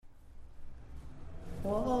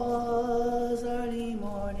was early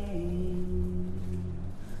morning,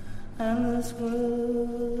 and the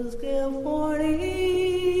screws gave warning.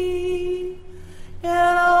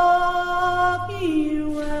 Get up, ye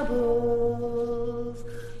rebels,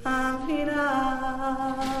 and clean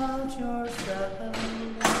out yourselves.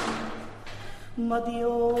 But the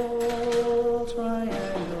old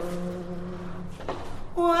triangle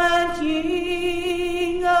went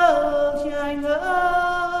jingle, jangle,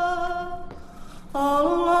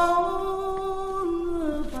 all along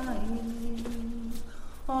the banks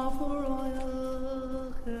of the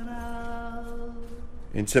Royal Canal.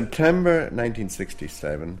 In September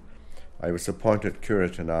 1967, I was appointed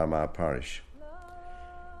curate in Armagh Parish.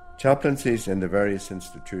 Chaplaincies in the various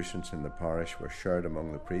institutions in the parish were shared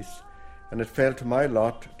among the priests, and it fell to my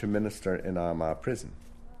lot to minister in Armagh Prison.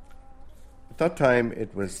 At that time,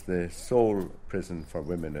 it was the sole prison for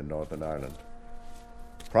women in Northern Ireland.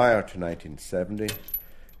 Prior to 1970,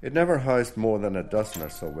 it never housed more than a dozen or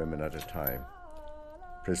so women at a time,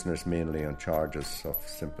 prisoners mainly on charges of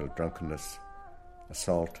simple drunkenness,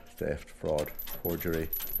 assault, theft, fraud, forgery,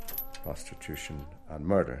 prostitution and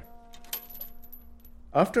murder.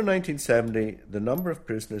 After 1970, the number of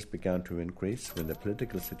prisoners began to increase when the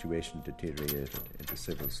political situation deteriorated into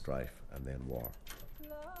civil strife and then war.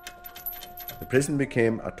 The prison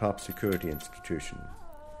became a top security institution,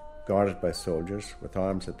 guarded by soldiers with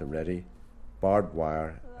arms at the ready, barbed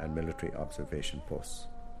wire and military observation posts.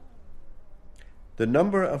 The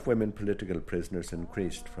number of women political prisoners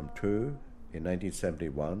increased from 2 in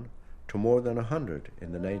 1971 to more than 100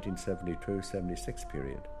 in the 1972-76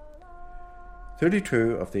 period.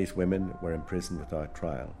 32 of these women were imprisoned without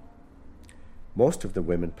trial. Most of the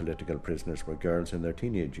women political prisoners were girls in their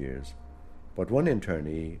teenage years, but one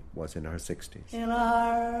internee was in her 60s. In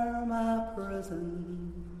Armagh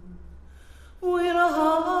prison, with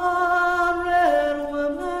 100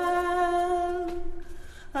 women,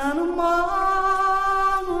 and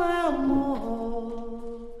among them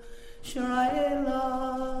all, sure I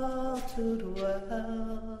love to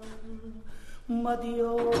dwell, but the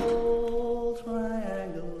old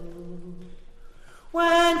triangle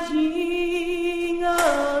went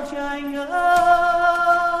jingle, jangle,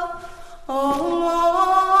 all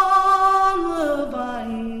along the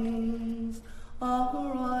banks of the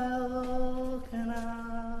Royal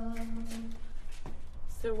Canal.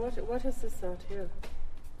 So what is this out here?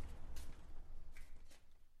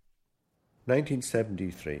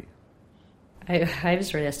 1973. I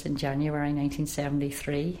was arrested in January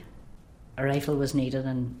 1973. A rifle was needed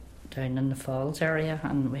down in the Falls area,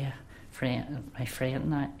 and my friend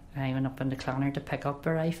and I went up into Clonard to pick up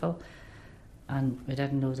a rifle, and we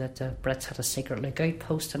didn't know that the Brits had a secret lookout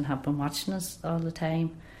post and had been watching us all the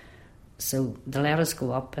time. So they let us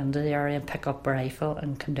go up into the area and pick up a rifle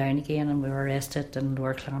and come down again, and we were arrested in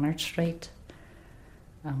Lower Clonard Street,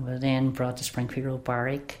 and we were then brought to Springfield Road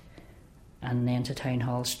Barrack and then to Town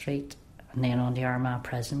Hall Street and then on the Armagh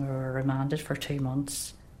prison. We were remanded for 2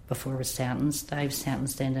 months before we were sentenced. I was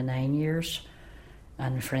sentenced into 9 years,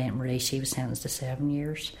 and my friend Marie, she was sentenced to 7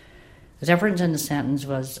 years. The difference in the sentence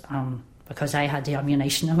was because I had the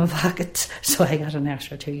ammunition in my pocket, so I got an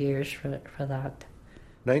extra 2 years for that.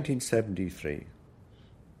 1973.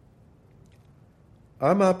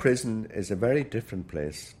 Armagh Prison is a very different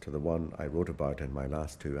place to the one I wrote about in my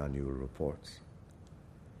last 2 annual reports.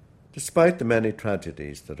 Despite the many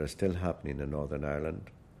tragedies that are still happening in Northern Ireland,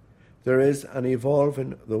 there is an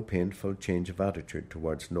evolving, though painful, change of attitude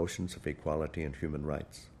towards notions of equality and human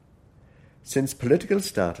rights. Since political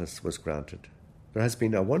status was granted, there has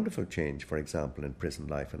been a wonderful change, for example, in prison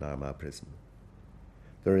life in Armagh Prison.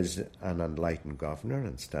 There is an enlightened governor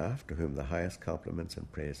and staff to whom the highest compliments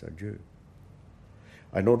and praise are due.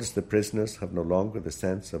 I notice the prisoners have no longer the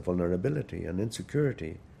sense of vulnerability and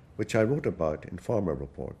insecurity which I wrote about in former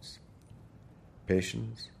reports.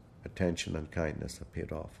 Patience, attention and kindness have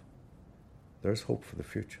paid off. There is hope for the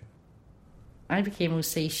future. I became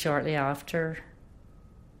OC shortly after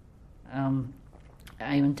I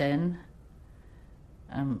went in.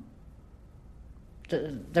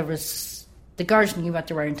 There was... The guards knew what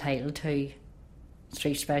they were entitled to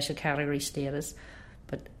through special category status,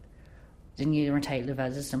 but they knew they were entitled to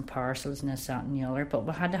visits and parcels and this, that and the other, but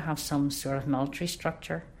we had to have some sort of military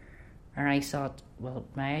structure. And I thought, well,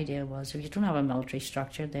 my idea was, if you don't have a military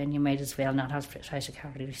structure, then you might as well not have special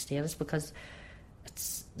category status, because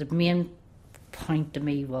it's the main point to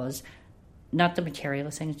me was not the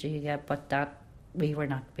material things you get, but that we were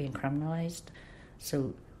not being criminalised.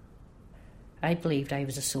 So I believed I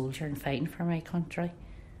was a soldier and fighting for my country,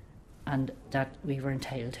 and that we were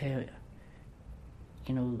entitled to,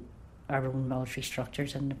 our own military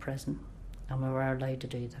structures in the prison. and we were allowed to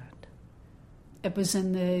do that. It was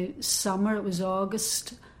in the summer, it was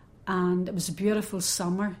August, and it was a beautiful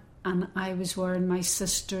summer, and I was wearing my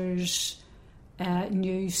sister's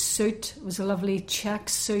new suit. It was a lovely check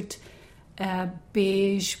suit,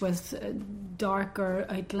 beige with darker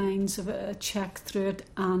outlines of a check through it,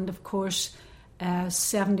 and of course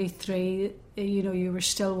 73, you were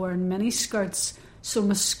still wearing mini skirts, so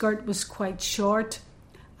my skirt was quite short,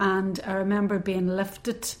 and I remember being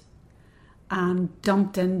lifted and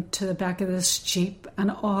dumped into the back of this Jeep, and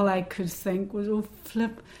all I could think was, oh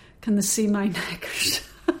flip, can they see my knickers?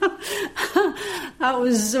 That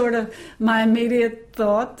was sort of my immediate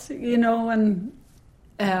thought, and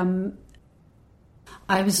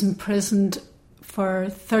I was imprisoned for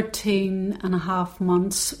 13 and a half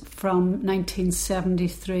months from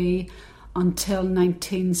 1973 until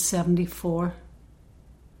 1974.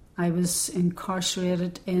 I was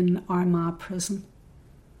incarcerated in Armagh prison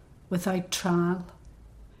without trial.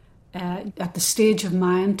 At the stage of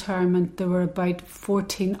my internment, there were about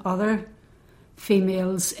 14 other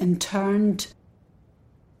females interned.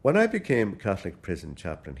 When I became Catholic prison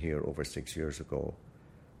chaplain here over 6 years ago,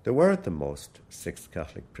 there were at the most 6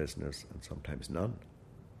 Catholic prisoners and sometimes none.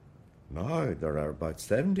 Now there are about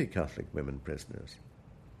 70 Catholic women prisoners.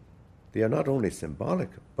 They are not only symbolic,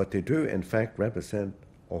 but they do in fact represent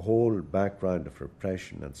a whole background of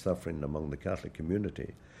repression and suffering among the Catholic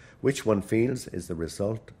community, which one feels is the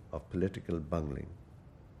result of political bungling.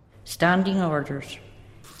 Standing orders.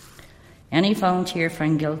 Any volunteer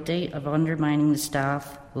found guilty of undermining the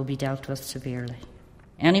staff will be dealt with severely.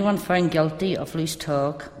 Anyone found guilty of loose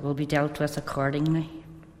talk will be dealt with accordingly.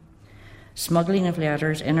 Smuggling of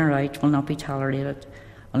letters in or out will not be tolerated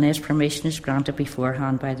unless permission is granted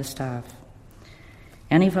beforehand by the staff.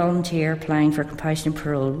 Any volunteer applying for compassionate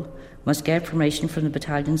parole must get permission from the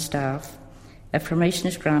battalion staff. If permission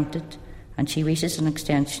is granted and she wishes an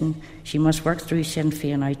extension, she must work through Sinn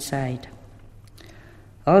Féin outside.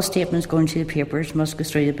 All statements going to the papers must go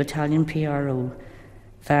through the battalion PRO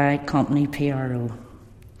via company PRO.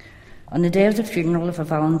 On the day of the funeral of a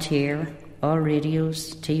volunteer, all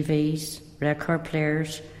radios, TVs, record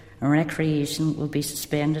players and recreation will be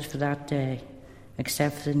suspended for that day,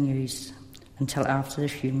 except for the news, until after the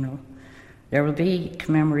funeral. There will be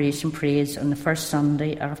commemoration parades on the first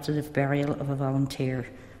Sunday after the burial of a volunteer,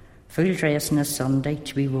 full dress on a Sunday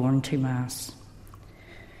to be worn to Mass.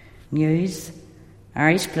 News.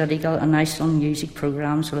 Irish political and national music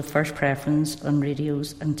programmes will have first preference on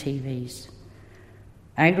radios and TVs.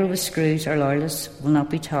 Aggro with screws or loyalists will not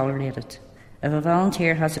be tolerated. If a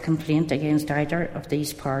volunteer has a complaint against either of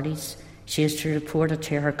these parties, she is to report it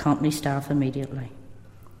to her company staff immediately.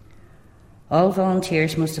 All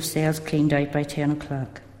volunteers must have cells cleaned out by 10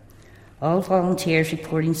 o'clock. All volunteers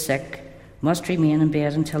reporting sick must remain in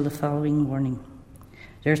bed until the following morning.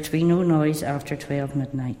 There is to be no noise after 12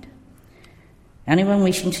 midnight. Anyone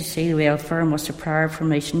wishing to see the welfare must have prior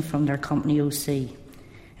permission from their company OC.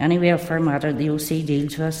 Any welfare matter the OC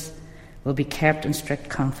deals with will be kept in strict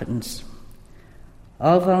confidence.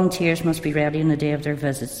 All volunteers must be ready on the day of their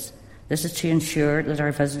visits. This is to ensure that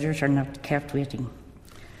our visitors are not kept waiting.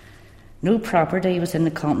 No property within the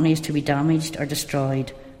company is to be damaged or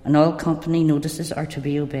destroyed, and all company notices are to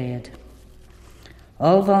be obeyed.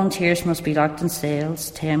 All volunteers must be locked in cells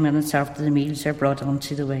 10 minutes after the meals are brought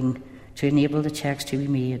onto the wing to enable the checks to be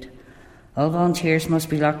made. All volunteers must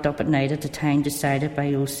be locked up at night at the time decided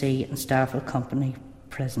by OC and staff of company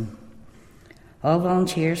prison. All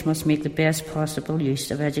volunteers must make the best possible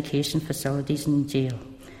use of education facilities in the jail.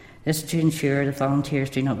 This is to ensure that volunteers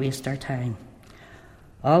do not waste their time.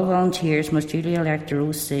 All volunteers must duly elect their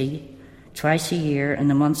OC twice a year in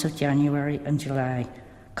the months of January and July.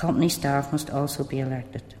 Company staff must also be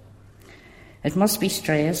elected. It must be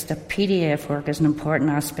stressed that PDF work is an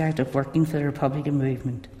important aspect of working for the Republican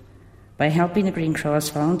movement. By helping the Green Cross,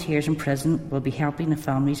 volunteers in prison will be helping the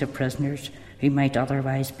families of prisoners who might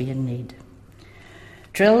otherwise be in need.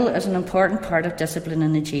 Drill is an important part of discipline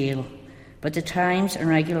in the jail, but the times and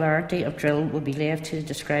regularity of drill will be left to the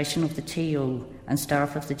discretion of the TO and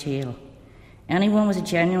staff of the jail. Anyone with a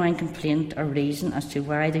genuine complaint or reason as to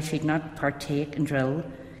why they should not partake in drill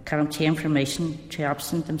can obtain permission to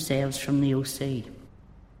absent themselves from the OC.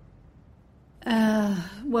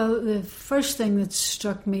 Well, the first thing that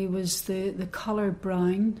struck me was the colour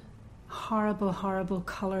brown, horrible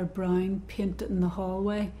colour brown painted in the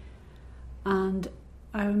hallway. And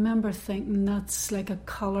I remember thinking that's like a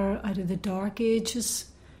colour out of the Dark Ages,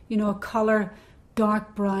 a colour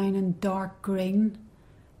dark brown and dark green,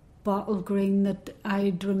 bottle green that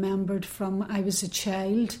I'd remembered from I was a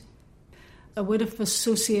child. I would have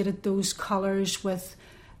associated those colours with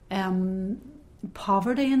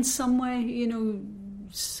poverty in some way,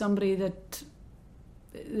 somebody that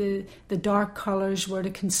the dark colours were to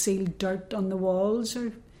conceal dirt on the walls,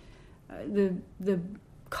 or the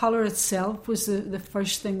colour itself was the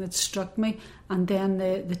first thing that struck me, and then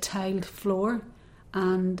the tiled floor.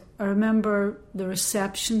 And I remember the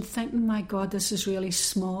reception thinking, my God, this is really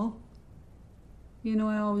small.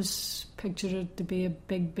 I always pictured it to be a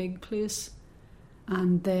big, big place.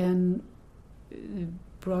 And then it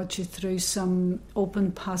brought you through some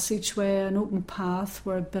open passageway, an open path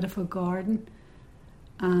where a bit of a garden.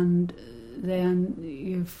 And then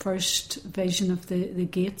your first vision of the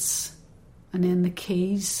gates, and then the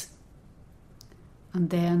keys. And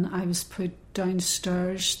then I was put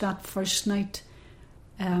downstairs that first night.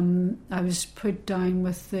 I was put down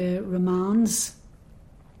with the Romans.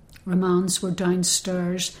 Romans were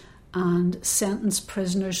downstairs, and sentenced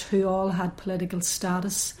prisoners who all had political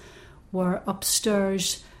status were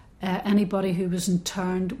upstairs. Anybody who was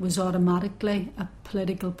interned was automatically a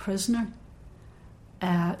political prisoner.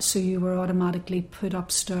 So you were automatically put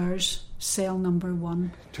upstairs, cell number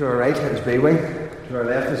 1. To our right is B wing, to our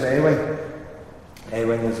left is A wing. A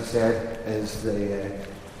wing, as I said, is the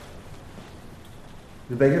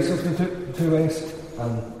biggest of the two wings,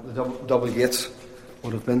 and the double gates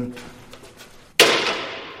would have been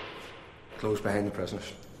closed behind the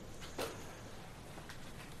prisoners.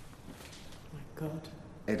 My God.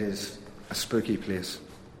 It is a spooky place.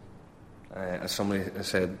 As somebody has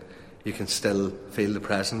said, you can still feel the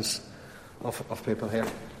presence of people here.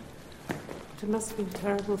 It must have been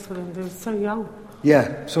terrible for them. They were so young.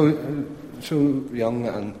 Yeah, so young,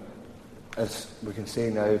 and as we can see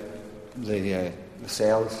now, the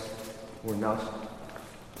cells were not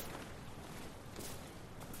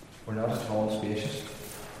at all spacious.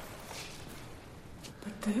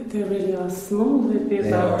 But they really are small. They'd be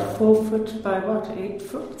about 4 foot by 8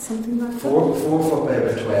 foot, something like that? 4 foot by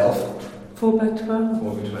about 12. 4 by 12?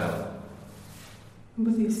 4 by 12.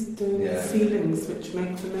 With these ceilings which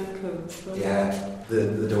make them enclosed. Right? Yeah,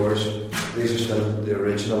 the doors, these are still the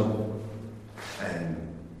original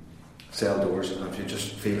cell doors, and if you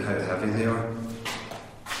just feel how heavy they are.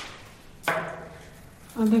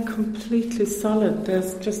 And they're completely solid.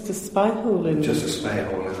 There's just a spy hole in them. Just a spy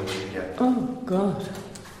hole in them, yeah. Oh, God.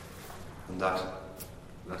 And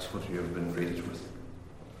that's what you've been greeted with.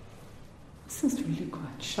 This is really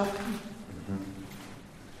quite shocking.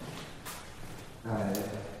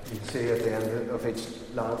 You can see at the end of each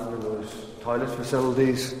landing those toilet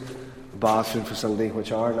facilities, bathroom facility,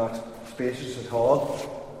 which are not spacious at all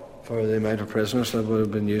for the amount of prisoners that would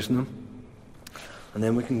have been using them. And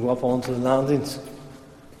then we can go up onto the landings.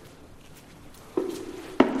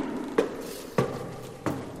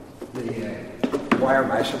 The wire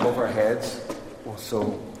mesh above our heads was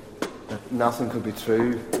so that nothing could be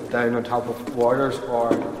through down on top of warders,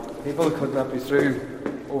 or people could not be through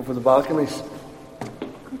over the balconies.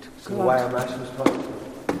 So the wire mesh was put.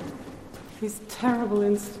 These terrible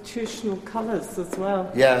institutional colours as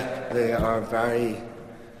well. Yeah, they are very,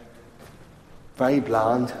 very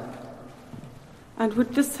bland. And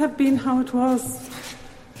would this have been how it was?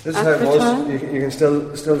 This is how it was. You can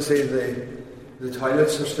still see the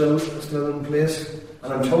toilets are still in place.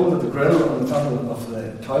 And I'm told that the grill on the top of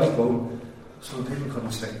the toilet bowl, so people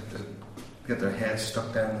couldn't get their heads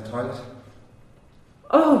stuck down the toilet.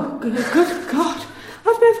 Oh, good God.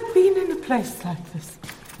 I've never been in a place like this.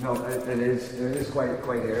 No, it is quite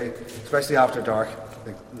eerie, especially after dark.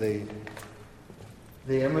 The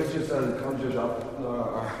images that it conjures up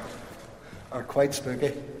are quite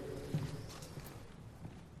spooky.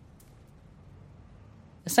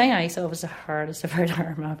 The thing I thought was the hardest about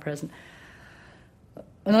Armagh prison,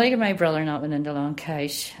 when I and my brother not went into Long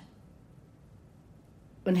Cash,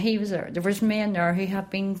 when he was there was men there who had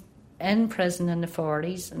been in prison in the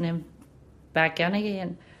 40s and then back in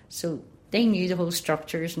again, so they knew the whole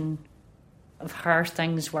structures and of how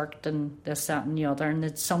things worked and this, that and the other, and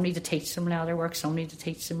there's somebody to teach them leather work, somebody to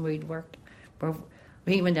teach them woodwork. But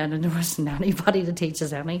we went in and there wasn't anybody to teach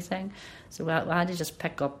us anything, so I had to just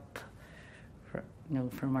pick up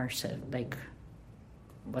from our like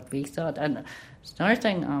what we thought. And another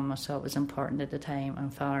thing I thought was important at the time,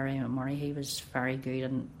 and Father Ray McMurray, he was very good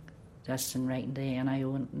in this and writing the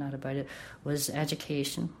NIO and that about it, was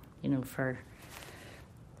education, for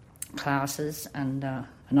classes. And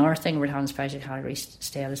another thing we're having special category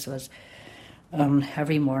status was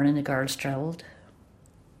every morning the girls drilled,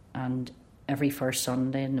 and every first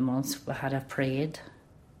Sunday in the month we had a parade,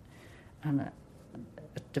 and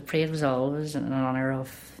the parade was always in honour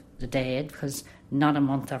of the dead, because not a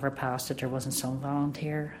month ever passed that there wasn't some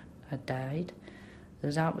volunteer had died. So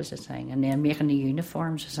that was the thing. And then making the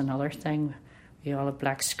uniforms was another thing. We all had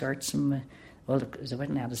black skirts and they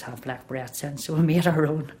wouldn't let us have black breasts in, so we made our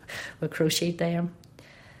own. We crocheted them.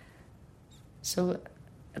 So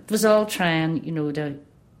it was all trying, to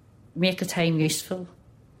make the time useful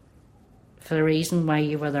for the reason why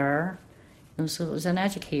you were there. So it was an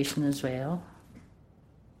education as well.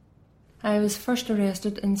 I was first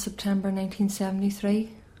arrested in September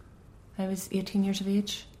 1973. I was 18 years of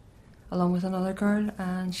age, along with another girl,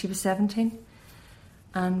 and she was 17.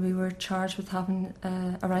 And we were charged with having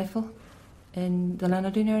a rifle in the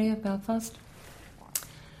Lenadoon area of Belfast.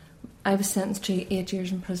 I was sentenced to 8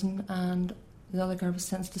 years in prison, and the other girl was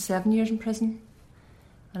sentenced to 7 years in prison,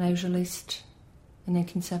 and I was released in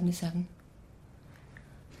 1977.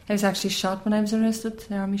 I was actually shot when I was arrested.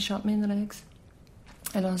 The army shot me in the legs.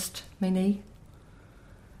 I lost my knee,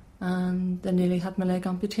 and they nearly had my leg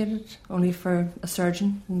amputated, only for a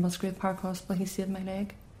surgeon in Musgrave Park Hospital. He saved my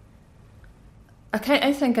leg.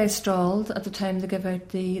 I think I stalled at the time they gave out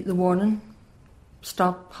the warning,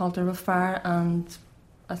 stop, halter with fire, and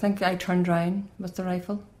I think I turned round with the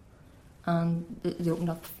rifle and they opened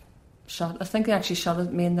up shot. I think they actually shot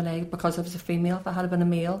at me in the leg because I was a female. If I had been a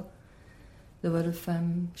male, they would have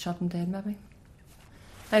shot him dead maybe.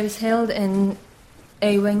 I was held in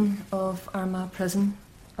a wing of Armagh Prison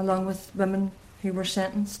along with women who were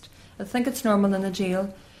sentenced. I think it's normal in a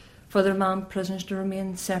jail for the remand prisoners to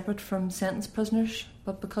remain separate from sentenced prisoners,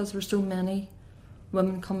 but because there were so many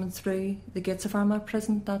women coming through the gates of Armagh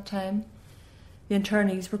Prison at that time, the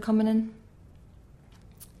internees were coming in,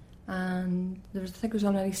 and I think there was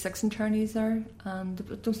already 6 internees there, and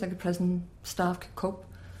I don't think the prison staff could cope,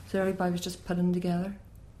 so everybody was just put in together.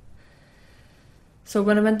 So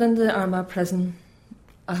when I went into Armagh Prison,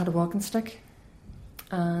 I had a walking stick,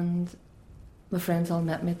 and my friends all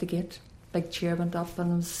met me at the gate. Big cheer went up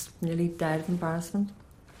and I was nearly died of embarrassment.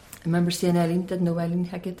 I remember seeing Eileen, didn't know Eileen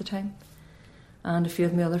Hickey at the time, and a few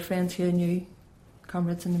of my other friends who I knew,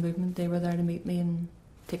 comrades in the movement, they were there to meet me and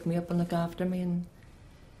take me up and look after me, and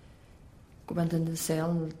went into the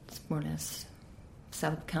cell and more or less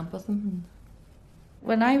set up camp with them.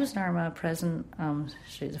 When I was in Armagh Prison,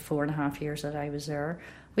 through the 4.5 years that I was there,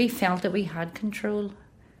 we felt that we had control.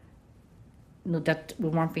 That we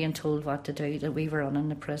weren't being told what to do, that we were running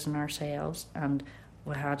the prison ourselves, and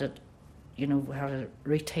we had it, we had a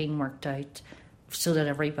routine worked out so that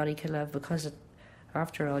everybody could live, because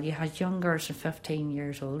after all, you had young girls of 15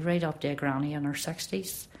 years old right up to a granny in her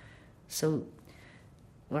 60s. So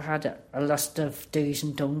we had a list of do's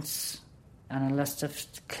and don'ts and a list of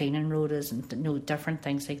cleaning rotas and different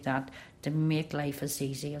things like that to make life as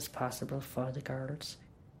easy as possible for the girls.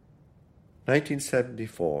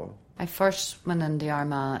 1974. I first went into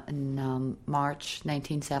Armagh in March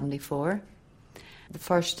 1974. The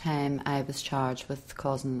first time I was charged with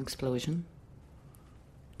causing an explosion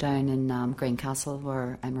down in Greencastle,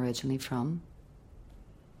 where I'm originally from,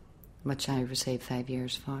 which I received 5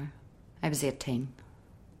 years for. I was 18.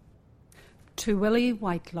 To Willie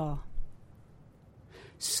Whitelaw.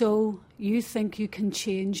 So you think you can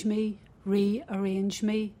change me, rearrange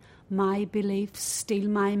me, my beliefs, steal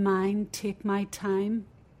my mind, take my time,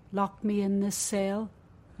 lock me in this cell,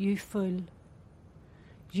 you fool.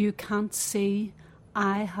 You can't see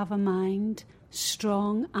I have a mind,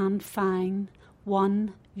 strong and fine,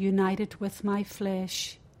 one united with my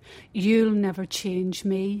flesh. You'll never change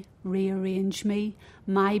me, rearrange me,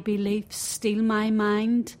 my beliefs, steal my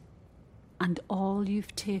mind, and all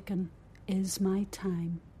you've taken is my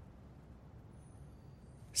time.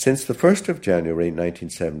 Since the 1st of January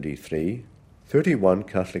 1973, 31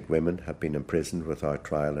 Catholic women have been imprisoned without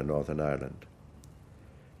trial in Northern Ireland.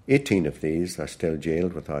 18 of these are still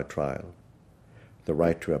jailed without trial. The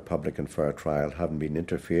right to a public and fair trial having been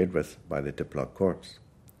interfered with by the Diplock courts.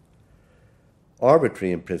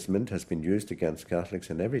 Arbitrary imprisonment has been used against Catholics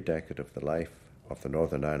in every decade of the life of the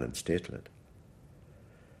Northern Ireland statelet.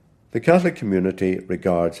 The Catholic community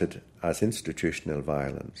regards it as institutional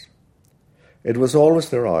violence. It was always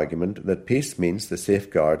their argument that peace means the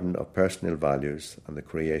safeguarding of personal values and the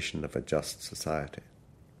creation of a just society.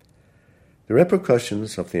 The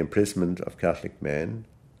repercussions of the imprisonment of Catholic men,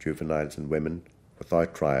 juveniles and women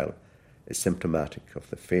without trial is symptomatic of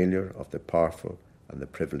the failure of the powerful and the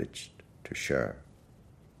privileged to share.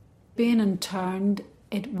 Being interned,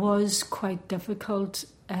 it was quite difficult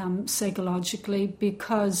psychologically,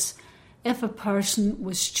 because if a person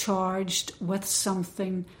was charged with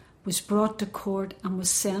something, was brought to court and was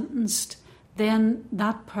sentenced, then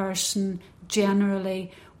that person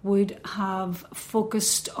generally would have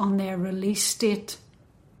focused on their release date.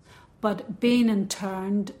 But being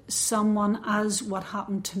interned, someone, as what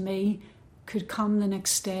happened to me, could come the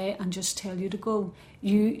next day and just tell you to go.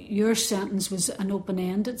 Your sentence was an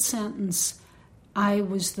open-ended sentence. I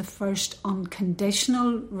was the first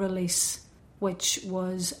unconditional release, which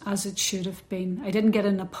was as it should have been. I didn't get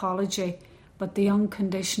an apology, but the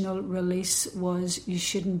unconditional release was, you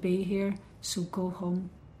shouldn't be here, so go home.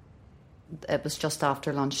 It was just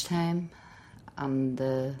after lunchtime, and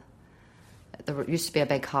there used to be a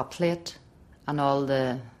big hot plate, and all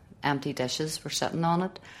the empty dishes were sitting on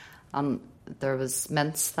it, and there was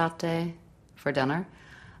mince that day for dinner.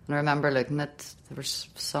 And I remember looking at, there was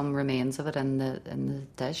some remains of it in the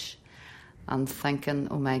dish, and thinking,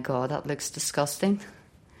 oh my God, that looks disgusting.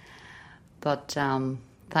 But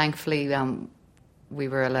thankfully we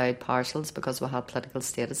were allowed parcels because we had political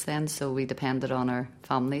status then, so we depended on our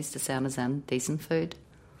families to send us in decent food.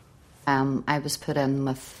 I was put in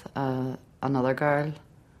with another girl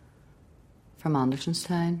from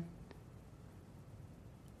Andersonstown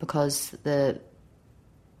because the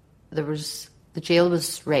jail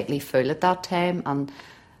was rightly full at that time, and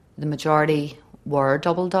the majority were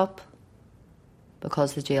doubled up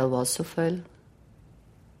because the jail was so full.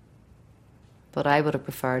 But I would have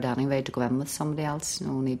preferred anyway to go in with somebody else,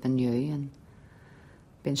 only been new and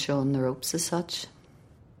been shown the ropes as such.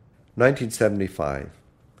 1975.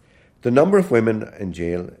 The number of women in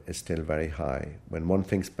jail is still very high when one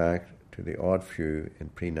thinks back to the odd few in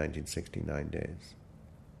pre-1969 days.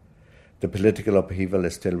 The political upheaval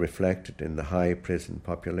is still reflected in the high prison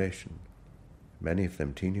population, many of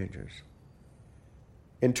them teenagers.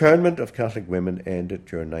 Internment of Catholic women ended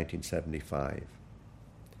during 1975.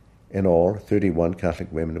 In all, 31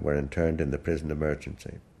 Catholic women were interned in the prison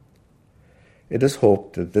emergency. It is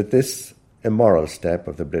hoped that this immoral step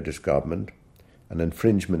of the British government, an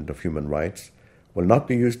infringement of human rights, will not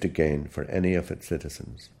be used again for any of its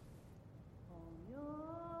citizens.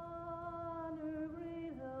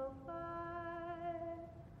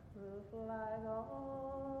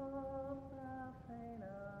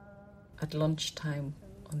 At lunchtime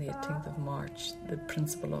on the 18th of March, the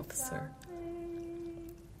principal officer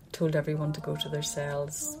told everyone to go to their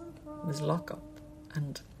cells. It was lock-up,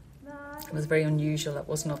 and it was very unusual. That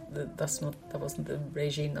wasn't the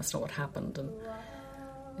regime. That's not what happened. And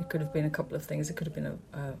it could have been a couple of things. It could have been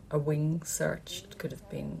a wing search. It could have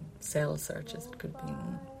been cell searches. It could have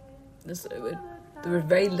been. There was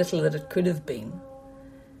very little that it could have been.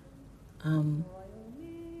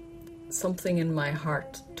 Something in my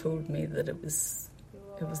heart told me that it was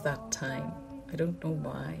that time. I don't know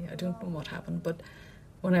why. I don't know what happened, but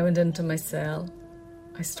when I went into my cell,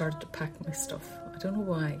 I started to pack my stuff. I don't know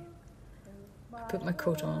why. I put my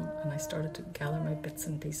coat on and I started to gather my bits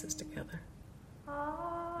and pieces together.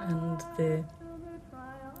 And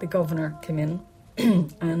the governor came in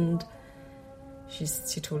and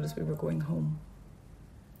she told us we were going home.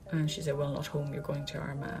 And she said, well, not home, you're going to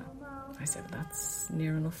Armagh. I said, that's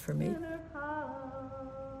near enough for me.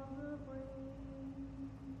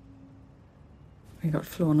 We got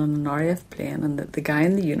flown on an RAF plane, and the guy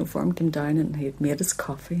in the uniform came down and he had made us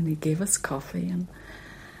coffee, and he gave us coffee, and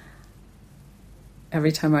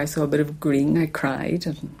every time I saw a bit of green I cried,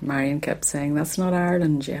 and Marion kept saying, that's not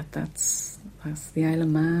Ireland yet, that's the Isle of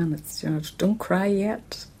Man, it's, don't cry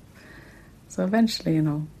yet. So eventually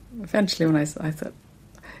when I thought,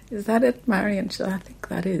 is that it, Marion? She said, I think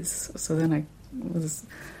that is. So then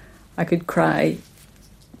I could cry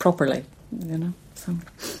properly, so.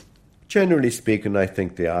 Generally speaking, I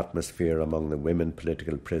think the atmosphere among the women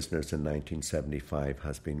political prisoners in 1975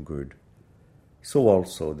 has been good. So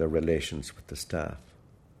also their relations with the staff.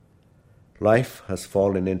 Life has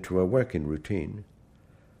fallen into a working routine.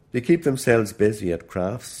 They keep themselves busy at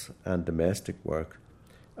crafts and domestic work,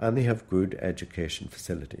 and they have good education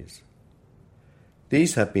facilities.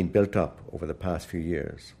 These have been built up over the past few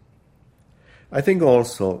years. I think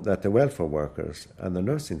also that the welfare workers and the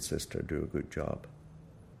nursing sister do a good job.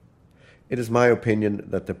 It is my opinion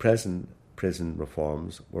that the present prison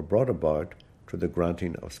reforms were brought about through the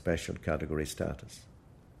granting of special category status.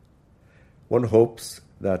 One hopes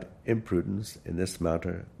that imprudence in this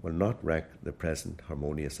matter will not wreck the present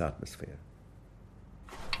harmonious atmosphere.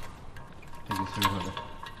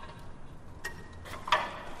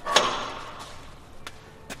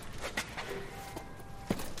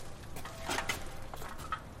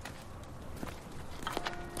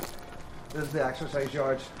 This is the exercise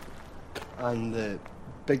yard, and the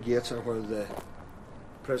big gates are where the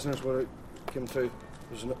prisoners would have come through.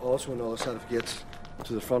 There's also another set of gates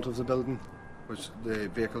to the front of the building, which the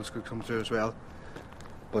vehicles could come through as well.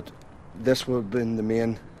 But this would have been the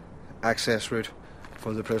main access route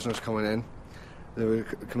for the prisoners coming in. They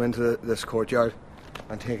would come into this courtyard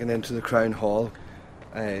and taken into the Crown Hall,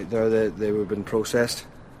 there they were being processed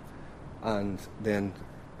and then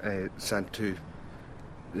sent to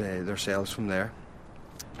their cells from there.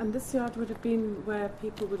 And this yard would have been where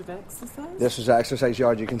people would have exercised? This was an exercise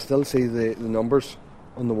yard. You can still see the numbers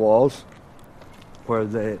on the walls where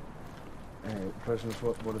the prisoners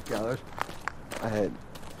would have gathered.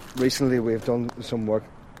 Recently we've done some work.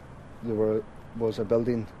 There was a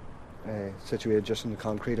building situated just in the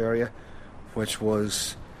concrete area, which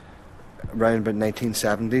was around about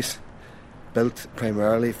 1970s, built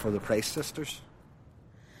primarily for the Price sisters.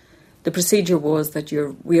 The procedure was that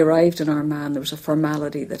we arrived in Armagh and there was a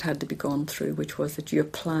formality that had to be gone through, which was that you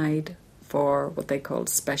applied for what they called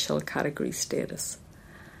special category status.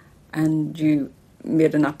 And you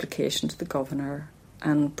made an application to the governor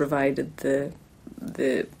and provided the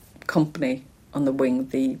company on the wing,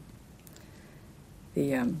 the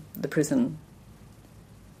prison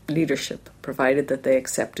leadership, provided that they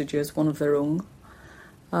accepted you as one of their own.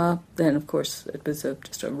 Then, of course, it was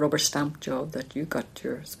just a rubber stamp job that you got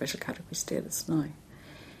your special category status now.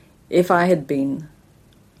 If I had been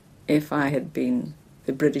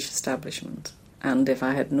the British establishment, and if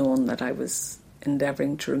I had known that I was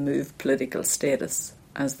endeavouring to remove political status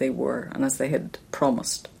as they were and as they had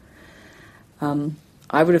promised,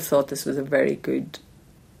 I would have thought this was a very good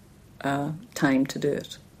time to do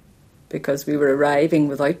it, because we were arriving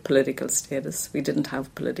without political status. We didn't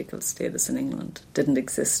have political status in England. It didn't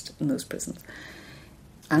exist in those prisons.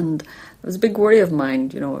 And it was a big worry of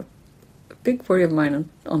mine,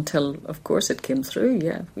 until, of course, it came through.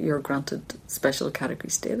 Yeah, you're granted special category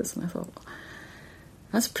status. And I thought, well,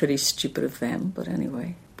 that's pretty stupid of them. But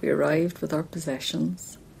anyway, we arrived with our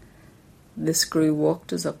possessions. The screw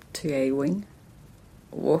walked us up to A Wing.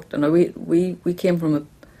 We came from a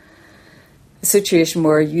situation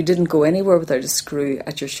where you didn't go anywhere without a screw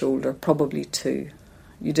at your shoulder, probably two.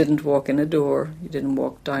 You didn't walk in a door, you didn't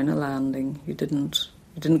walk down a landing, you didn't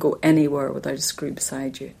go anywhere without a screw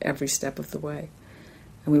beside you every step of the way.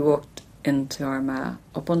 And we walked into Armagh,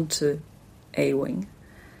 up onto A Wing,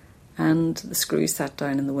 and the screw sat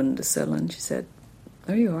down in the windowsill and she said,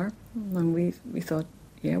 "There you are." And we thought,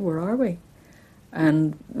 yeah, where are we?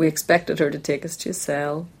 And we expected her to take us to a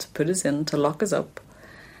cell, to put us in, to lock us up.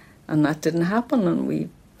 And that didn't happen, and we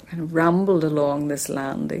kind of rambled along this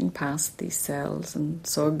landing past these cells and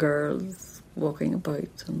saw girls walking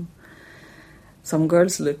about, and some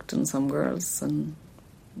girls looked and some girls, and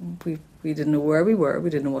we didn't know where we were, we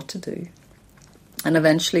didn't know what to do. And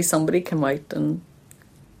eventually somebody came out and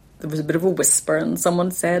there was a bit of a whisper and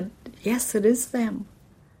someone said, "Yes, it is them."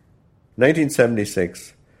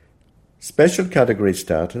 1976. Special category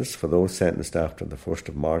status for those sentenced after the 1st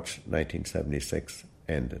of March 1976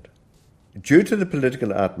 ended. Due to the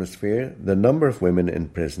political atmosphere, the number of women in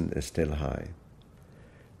prison is still high.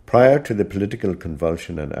 Prior to the political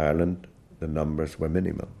convulsion in Ireland, the numbers were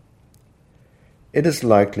minimal. It is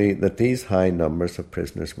likely that these high numbers of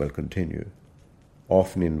prisoners will continue,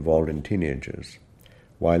 often involving teenagers,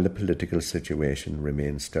 while the political situation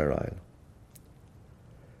remains sterile.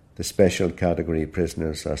 The special category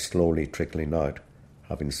prisoners are slowly trickling out,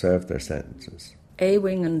 having served their sentences. A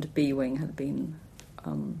Wing and B Wing had been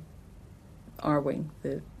our wing,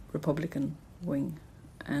 the Republican wing,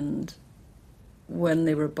 and when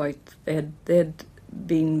they were about, they had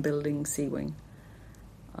been building C Wing.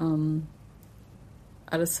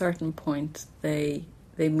 At a certain point, they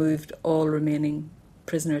moved all remaining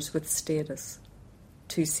prisoners with status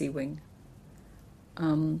to C Wing,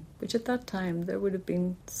 which at that time there would have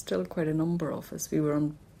been still quite a number of us. We were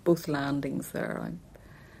on both landings there.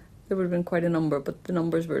 There would have been quite a number, but the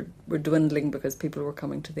numbers were dwindling because people were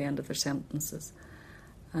coming to the end of their sentences.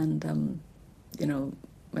 And,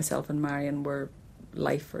 myself and Marion were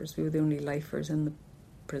lifers. We were the only lifers in the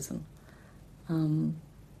prison.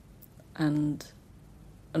 And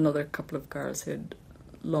another couple of girls who had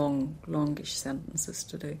longish sentences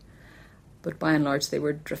to do. But by and large, they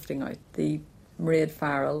were drifting out. The Mairead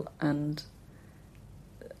Farrell and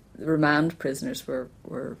the remand prisoners were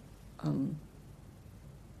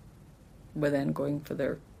then going for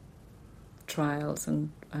their trials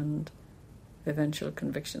and eventual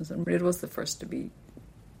convictions. And Mairead was the first to be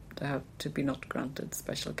not granted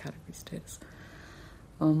special category status.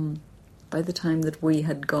 By the time that we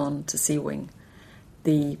had gone to C Wing,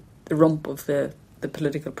 the rump of the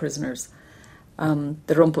political prisoners,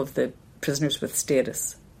 the rump of the prisoners with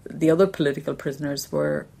status, the other political prisoners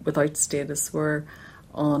were without status were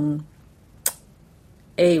on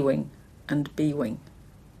A Wing and B Wing,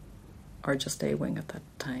 or just A Wing at that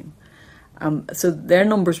time. So their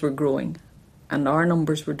numbers were growing and our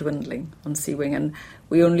numbers were dwindling on C Wing, and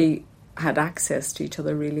we only had access to each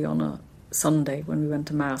other really on Sunday when we went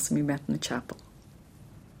to Mass and we met in the chapel.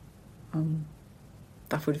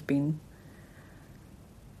 That would have been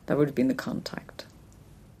the contact.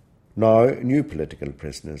 Now, new political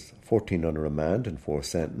prisoners, 14 on remand and 4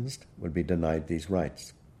 sentenced, will be denied these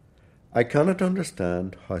rights. I cannot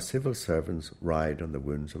understand how civil servants ride on the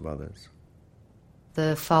wounds of others.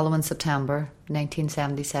 The following September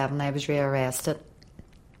 1977, I was rearrested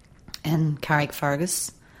in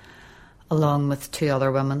Carrickfergus along with 2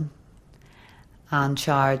 other women and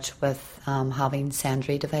charged with having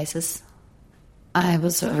sentry devices. I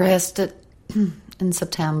was arrested in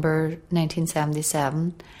September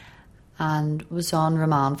 1977 and was on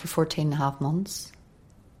remand for 14 and a half months,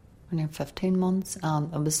 near 15 months.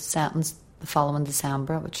 I was sentenced the following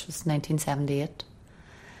December, which was 1978,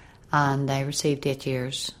 and I received 8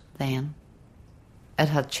 years then. It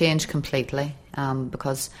had changed completely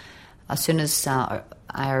because as soon as I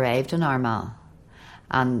arrived in Armagh,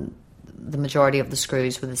 and the majority of the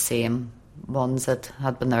screws were the same ones that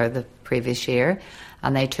had been there the previous year,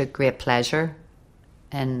 and they took great pleasure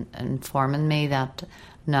in informing me that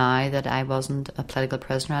now that I wasn't a political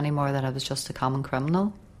prisoner anymore, that I was just a common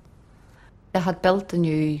criminal. They had built a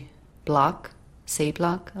new block, C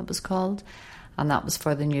block it was called, and that was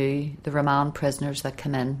for the remand prisoners that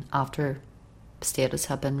come in after status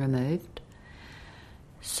had been removed.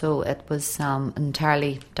 So it was an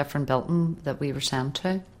entirely different building that we were sent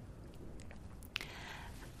to.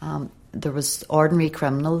 There was ordinary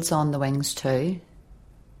criminals on the wings too,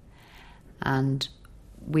 and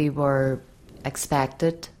we were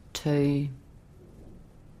expected to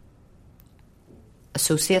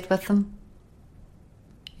associate with them.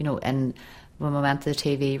 You know, and when we went to the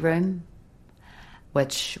TV room,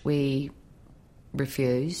 which we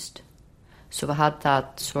refused. So we had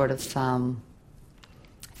that sort of thing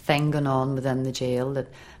going on within the jail, that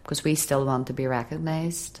because we still want to be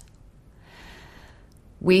recognised.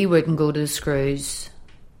 We wouldn't go to the screws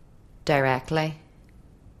directly.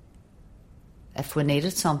 If we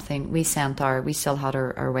needed something, we still had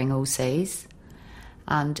our wing OCs,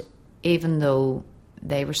 and even though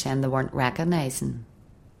they were saying they weren't recognising,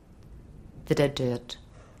 they did do it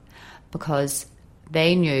because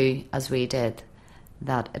they knew, as we did,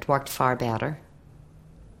 that it worked far better.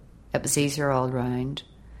 It was easier all round,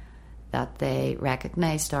 that they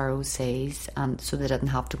recognised our OCs, and so they didn't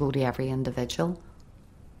have to go to every individual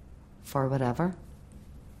for whatever.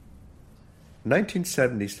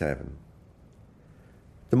 1977.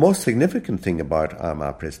 The most significant thing about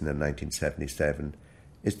Armagh Prison in 1977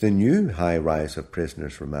 is the new high rise of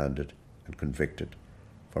prisoners remanded and convicted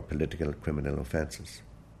for political criminal offences.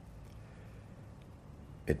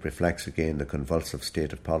 It reflects again the convulsive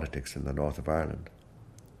state of politics in the north of Ireland.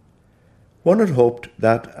 One had hoped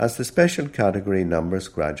that as the special category numbers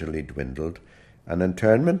gradually dwindled and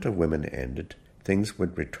internment of women ended, things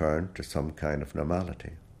would return to some kind of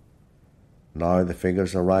normality. Now the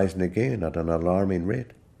figures are rising again at an alarming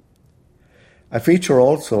rate. A feature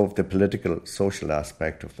also of the political social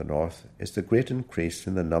aspect of the North is the great increase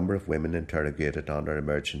in the number of women interrogated under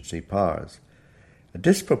emergency powers, a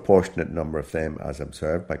disproportionate number of them, as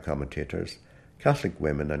observed by commentators, Catholic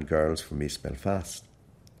women and girls from East Belfast.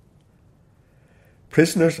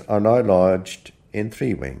 Prisoners are now lodged in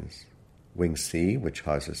 3 wings. Wing C, which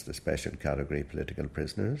houses the special category political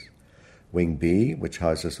prisoners. Wing B, which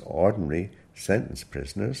houses ordinary sentenced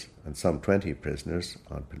prisoners and some 20 prisoners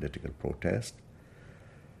on political protest,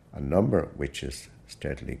 a number which is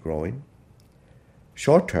steadily growing.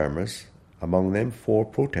 Short-termers, among them 4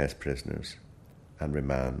 protest prisoners, and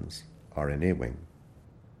remands are in A wing.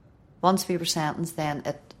 Once we were sentenced, then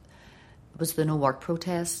it was the no work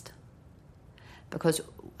protest, because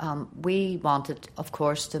we wanted, of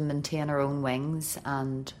course, to maintain our own wings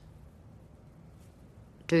and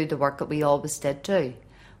do the work that we always did do,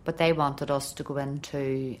 but they wanted us to go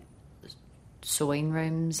into sewing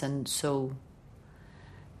rooms and sew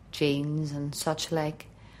jeans and such like.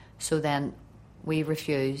 So then we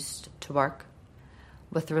refused to work,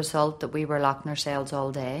 with the result that we were locked in our cells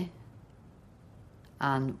all day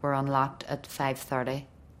and were unlocked at 5:30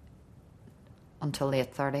 until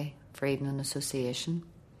 8:30 for evening association,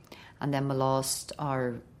 and then we lost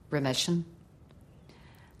our remission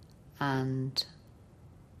and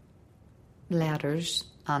letters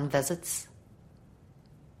and visits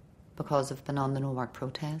because of being on the no work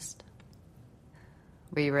protest.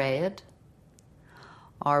 We read,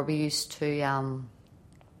 or we used to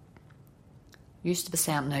be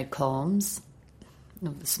sending out columns,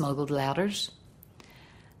 the smuggled letters,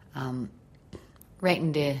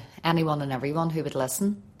 writing to anyone and everyone who would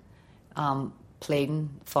listen, pleading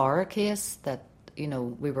for a case that, you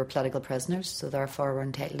know, we were political prisoners, so therefore we're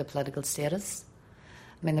entitled to political status.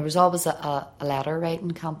 I mean, there was always a letter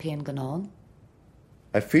writing campaign going on.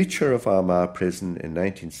 A feature of Armagh Prison in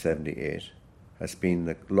 1978 has been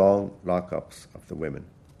the long lockups of the women.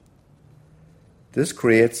 This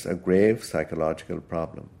creates a grave psychological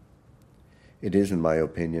problem. It is, in my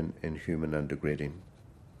opinion, inhuman and degrading.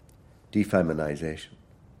 Defeminisation.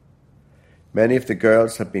 Many of the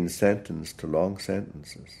girls have been sentenced to long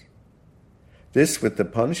sentences. This, with the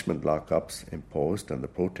punishment lockups imposed on the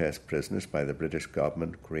protest prisoners by the British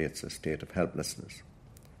government, creates a state of helplessness.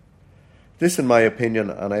 This, in my opinion,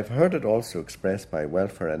 and I've heard it also expressed by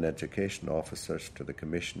welfare and education officers to the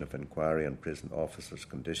Commission of Inquiry on Prison Officers'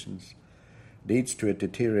 Conditions, leads to a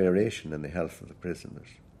deterioration in the health of the prisoners.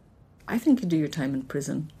 I think you do your time in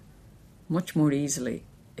prison much more easily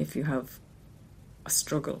if you have a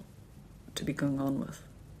struggle to be going on with.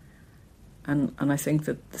 And I think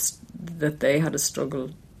that they had a struggle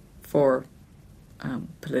for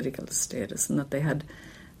political status, and that they had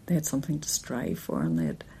something to strive for, and they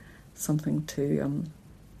had something to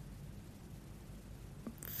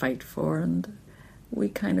fight for, and we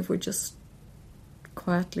kind of were just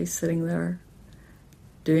quietly sitting there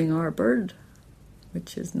doing our bird,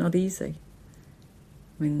 which is not easy.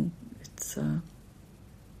 I mean, it's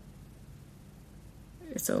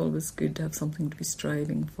always good to have something to be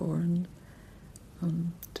striving for, and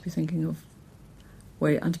to be thinking of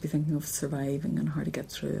surviving and how to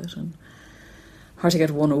get through it, and how to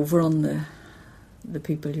get one over on the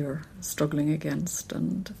people you're struggling against.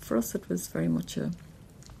 And for us, it was very much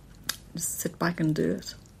just sit back and do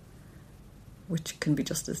it, which can be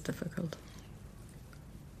just as difficult.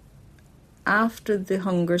 After the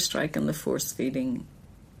hunger strike and the force feeding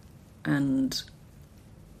and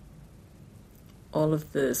all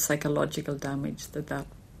of the psychological damage that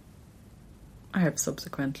I have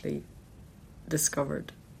subsequently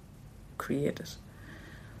discovered created,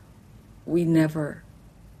 we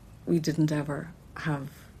didn't ever have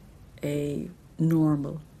a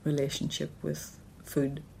normal relationship with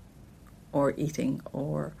food or eating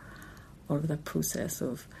or all of that process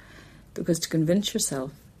of, because to convince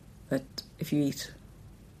yourself that if you eat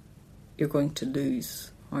you're going to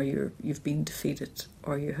lose, or you've been defeated,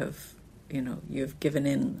 or you've given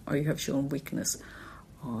in, or you have shown weakness,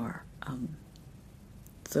 or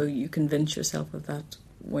so you convince yourself of that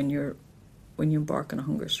when you embark on a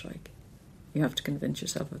hunger strike. You have to convince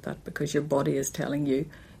yourself of that because your body is telling you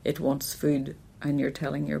it wants food, and you're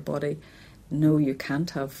telling your body, no, you can't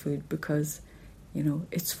have food because,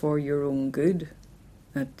 it's for your own good.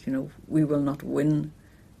 That, we will not win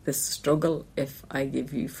this struggle if I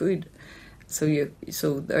give you food. So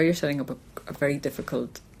there you're setting up a very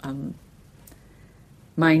difficult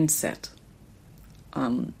mindset,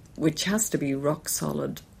 which has to be rock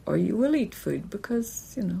solid, or you will eat food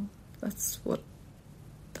because, that's what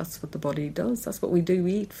the body does. That's what we do.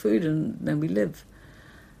 We eat food and then we live.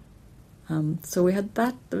 So we had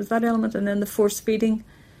that. There was that element, and then the force feeding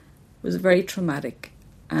was very traumatic,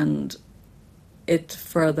 and it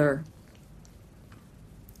further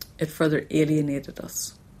alienated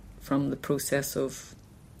us from the process of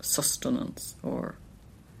sustenance, or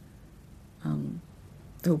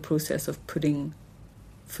the whole process of putting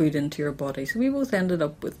food into your body. So we both ended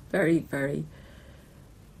up with very, very,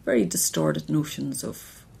 very distorted notions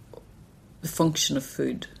of the function of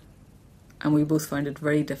food, and we both found it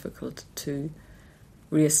very difficult to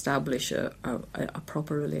re-establish a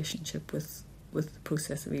proper relationship with the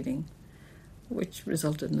process of eating, which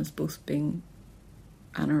resulted in us both being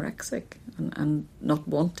anorexic and not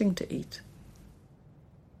wanting to eat.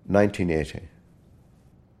 1980.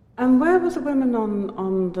 And where were the women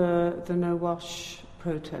on the No Wash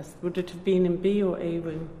protest? Would it have been in B or A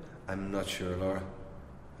wing? I'm not sure, Laura.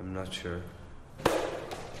 I'm not sure.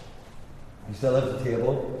 You still have the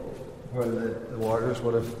table where the warders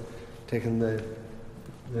would have taken the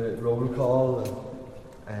roll call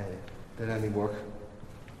and did any work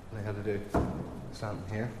they had to do. Standing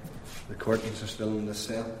here. The curtains are still in this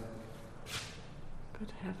cell.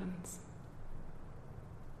 Good heavens.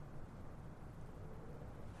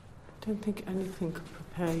 I don't think anything could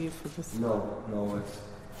prepare you for this. No, it's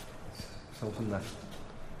something that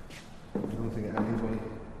I don't think anybody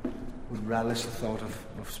would relish the thought of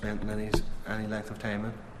spending any length of time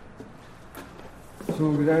in. So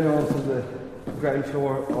we go down onto the ground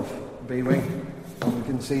floor of B Wing, and we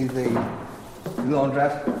can see the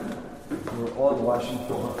laundrette where all the washing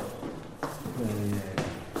for the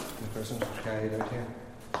prisoners was carried out here.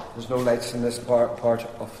 There's no lights in this part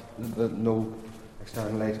of no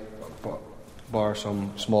external light, bar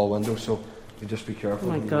some small windows, so you just be careful.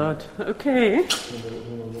 Oh my God, okay.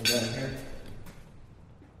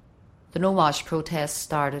 The No Wash protest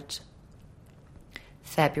started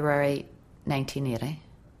February 1980.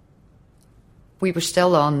 We were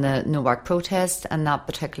still on the No Work protest, and that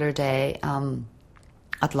particular day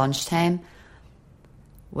at lunchtime,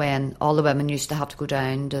 when all the women used to have to go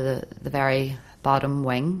down to the very bottom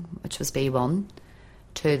wing, which was B1,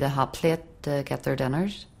 to the hot plate to get their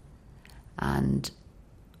dinners. And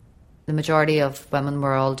the majority of women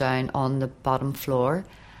were all down on the bottom floor.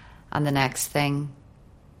 And the next thing,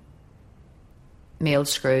 male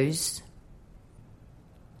screws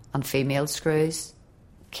and female screws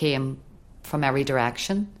came from every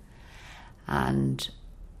direction and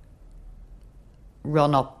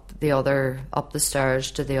run up the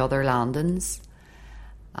stairs to the other landings,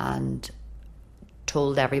 and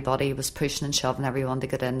told everybody, was pushing and shoving everyone to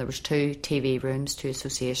get in. There was 2 TV rooms, 2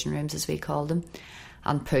 association rooms as we called them,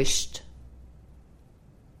 and pushed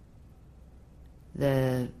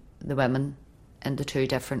the women into 2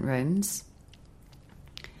 different rooms.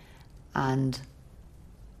 And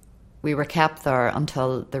we were kept there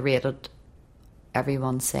until they raided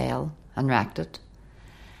everyone's cell and wrecked it.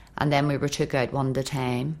 And then we were took out one at a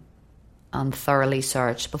time and thoroughly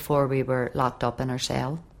searched before we were locked up in our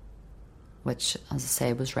cell, which, as I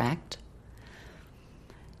say, was wrecked.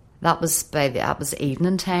 That was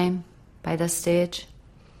evening time by this stage.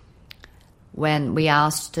 When we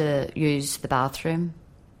asked to use the bathroom,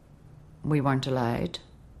 we weren't allowed.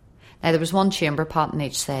 Now, there was 1 chamber pot in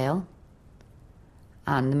each cell,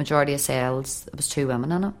 and the majority of cells, there was 2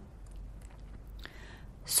 women in it.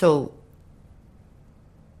 So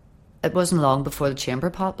it wasn't long before the chamber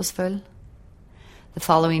pot was full. The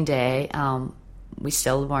following day, we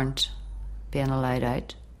still weren't being allowed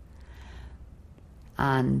out.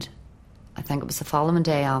 And I think it was the following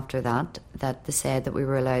day after that they said that we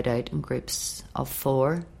were allowed out in groups of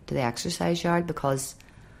 4 to the exercise yard, because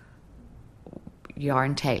you are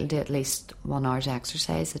entitled to at least 1 hour's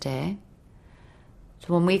exercise a day.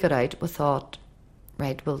 So when we got out, we thought,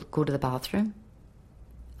 right, we'll go to the bathroom.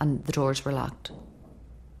 And the doors were locked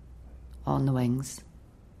on the wings.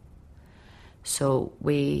 So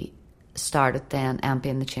we started then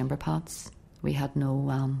emptying the chamber pots. We had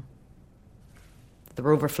no... they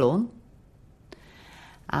were overflowing.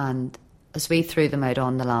 And as we threw them out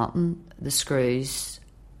on the lantern, the screws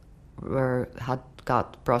had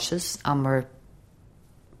got brushes and were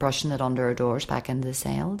brushing it under our doors back into the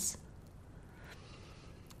cells.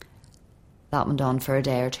 That went on for a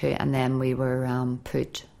day or 2, and then we were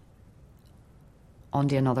put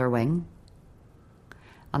onto another wing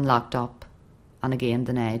and locked up, and again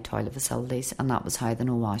denied toilet facilities, and that was how the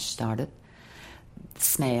No Wash started. The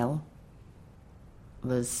smell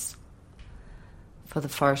was, for the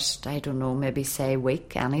first, I don't know, maybe say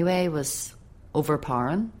week anyway, was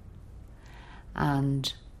overpowering.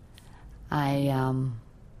 And I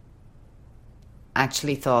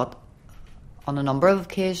actually thought on a number of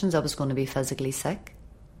occasions I was going to be physically sick.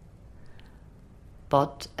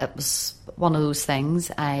 But it was one of those things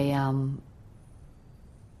I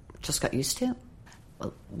just got used to.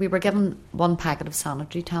 Well, we were given 1 packet of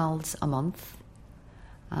sanitary towels a month,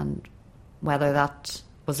 and whether that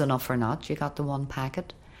was enough or not, you got the 1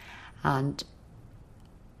 packet. And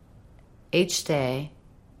each day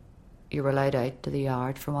you were allowed out to the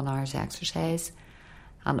yard for 1 hour's exercise,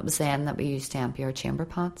 and it was then that we used to empty our chamber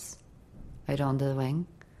pots out onto the wing,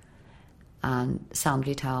 and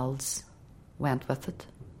sanitary towels went with it,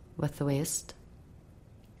 with the waste.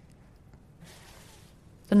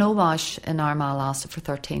 The No Wash in Armagh lasted for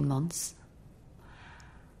 13 months.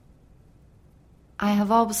 I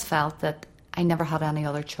have always felt that I never had any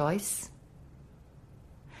other choice,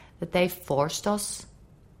 that they forced us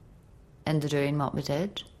into doing what we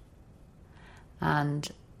did. And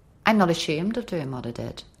I'm not ashamed of doing what I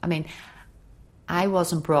did. I mean, I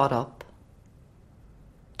wasn't brought up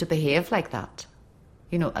to behave like that.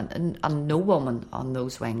 You know, and no woman on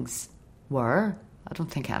those wings were. I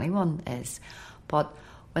don't think anyone is. But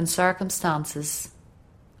when circumstances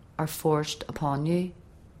are forced upon you,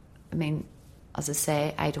 I mean, as I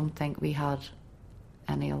say, I don't think we had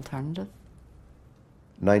any alternative.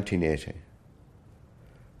 1980.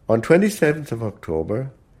 On 27th of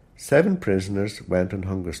October, 7 prisoners went on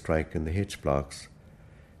hunger strike in the H blocks,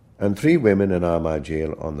 and 3 women in Armagh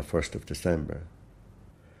jail on the 1st of December.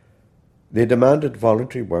 They demanded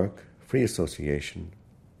voluntary work, free association,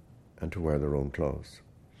 and to wear their own clothes.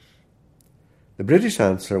 The British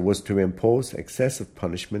answer was to impose excessive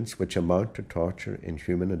punishments which amount to torture,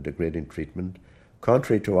 inhuman and degrading treatment,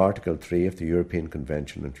 contrary to Article 3 of the European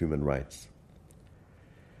Convention on Human Rights.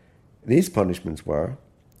 These punishments were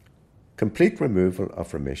complete removal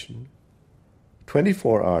of remission,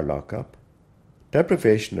 24-hour lockup,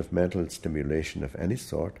 deprivation of mental stimulation of any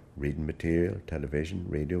sort, reading material, television,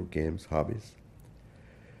 radio, games, hobbies.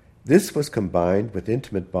 This was combined with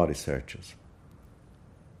intimate body searches.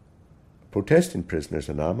 Protesting prisoners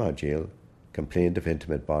in Armagh Jail complained of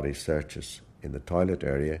intimate body searches in the toilet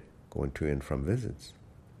area going to and from visits.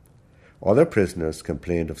 Other prisoners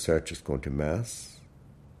complained of searches going to mass,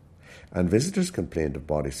 and visitors complained of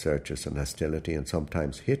body searches and hostility and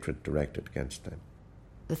sometimes hatred directed against them.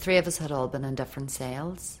 The three of us had all been in different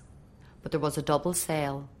cells, but there was a double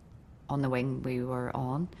cell on the wing we were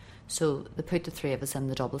on, so they put the three of us in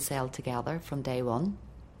the double cell together from day one.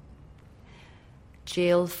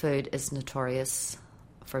 Jail food is notorious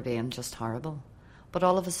for being just horrible, but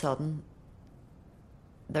all of a sudden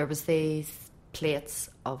there was these plates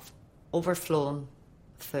of overflowing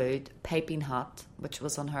food, piping hot, which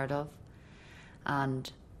was unheard of,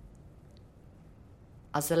 and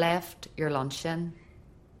as they left your lunch in,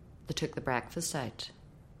 they took the breakfast out.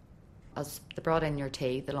 As they brought in your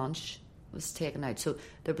tea, the lunch was taken out. So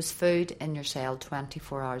there was food in your cell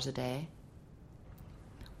 24 hours a day.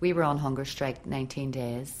 We were on hunger strike 19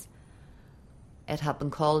 days. It had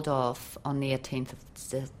been called off on the 18th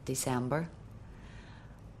of December.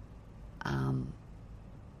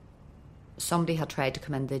 Somebody had tried to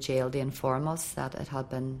come into the jail to inform us that it had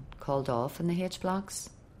been called off in the H blocks,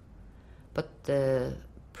 but the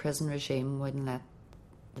prison regime wouldn't let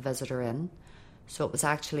the visitor in. So it was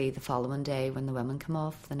actually the following day when the women came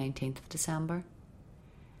off, the 19th of December.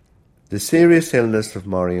 The serious illness of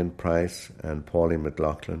Marion Price and Pauline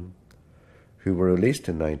McLaughlin, who were released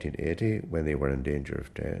in 1980 when they were in danger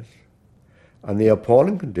of death, and the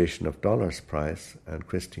appalling condition of Dolores Price and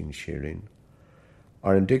Christine Shearing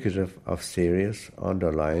are indicative of serious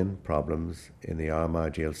underlying problems in the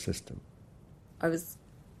Armagh jail system. I was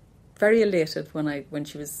very elated when we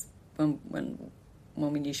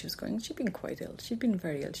knew she was going. She'd been quite ill. She'd been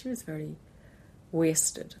very ill. She was very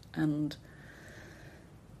wasted, and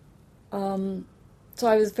so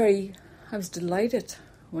I was delighted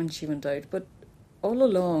when she went out. But all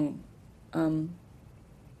along, a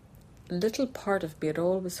little part of me had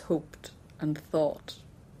always hoped and thought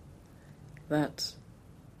that,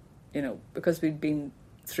 because we'd been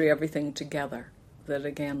through everything together, that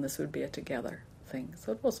again this would be a together thing.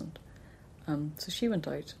 So it wasn't. So she went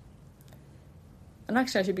out. And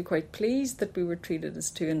actually I should be quite pleased that we were treated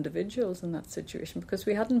as two individuals in that situation, because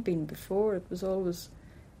we hadn't been before.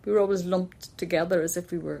 We were always lumped together as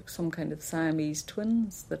if we were some kind of Siamese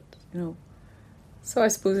twins, So I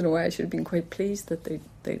suppose in a way I should have been quite pleased that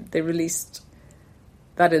they released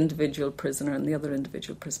that individual prisoner, and the other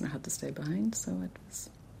individual prisoner had to stay behind. So it was...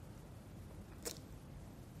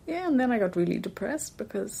 Yeah, and then I got really depressed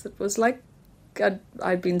because it was like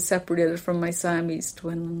I'd been separated from my Siamese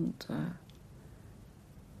twin,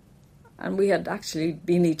 and we had actually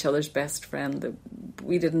been each other's best friend.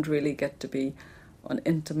 We didn't really get to be on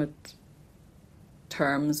intimate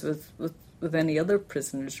terms with any other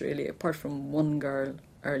prisoners, really, apart from one girl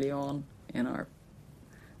early on when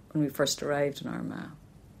we first arrived in Armagh.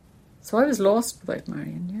 So I was lost without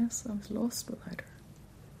Marion, yes, I was lost without her.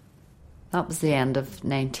 That was the end of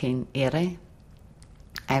 1980.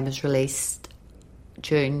 I was released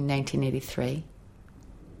June 1983.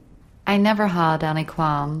 I never had any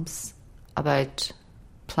qualms about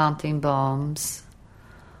planting bombs.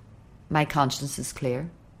 My conscience is clear.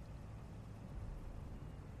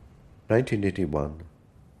 1981.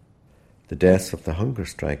 The deaths of the hunger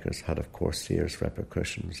strikers had, of course, serious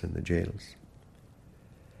repercussions in the jails.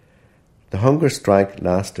 The hunger strike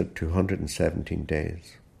lasted 217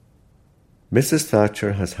 days. Mrs.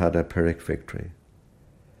 Thatcher has had a Pyrrhic victory.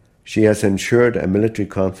 She has ensured a military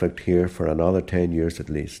conflict here for another 10 years at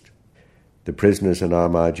least. The prisoners in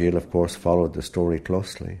Armagh Jail, of course, followed the story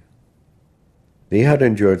closely. They had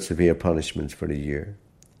endured severe punishments for a year.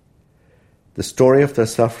 The story of their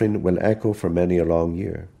suffering will echo for many a long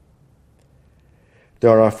year.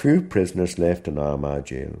 There are few prisoners left in Armagh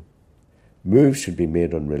Jail. Moves should be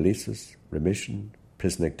made on releases, remission,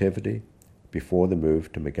 prison activity before the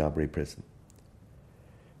move to Maghaberry Prison.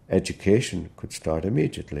 Education could start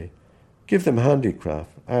immediately. Give them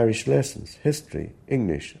handicraft, Irish lessons, history,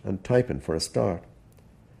 English and typing for a start.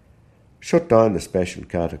 Shut down the special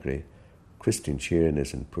category. Christine Shearing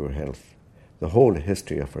is in poor health. The whole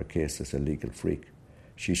history of her case is a legal freak.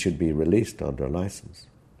 She should be released under licence.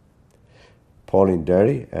 Pauline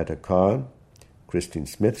Derry, Etta Cowan, Christine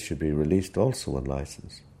Smith should be released also on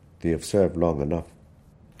licence. They have served long enough.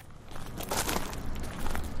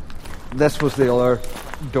 This was the other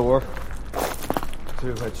door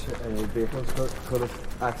through which vehicles could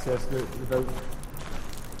have accessed the building.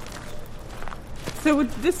 So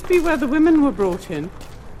would this be where the women were brought in?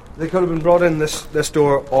 They could have been brought in this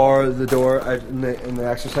door or the door out in the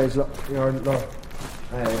exercise yard.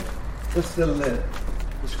 This is still the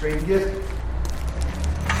screen gate.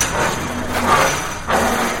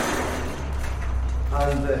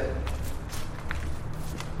 And the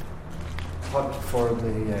hut for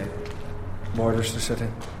the mortars to sit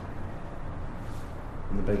in.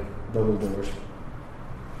 And the big double doors.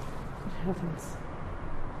 Good heavens.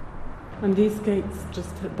 And these gates,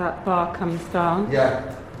 just that bar comes down?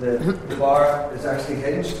 Yeah, the bar is actually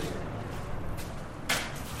hinged.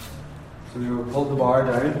 So you would pull the bar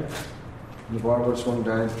down, and the bar would swing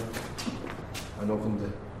down and open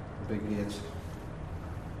the big gates.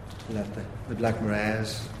 Let the Black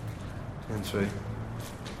Mariahs in through. Good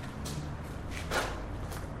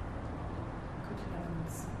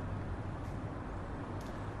heavens.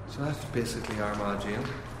 So that's basically Armagh Jail.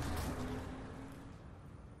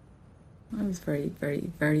 I was very, very,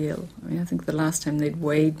 very ill. I mean, I think the last time they'd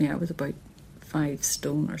weighed me, I was about 5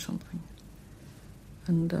 stone or something.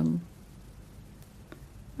 And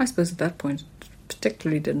I suppose at that point, it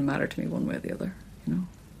particularly didn't matter to me one way or the other, you know.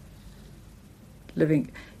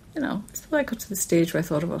 Living, you know, so I got to the stage where I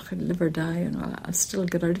thought, well, I'd live or die, and I'll still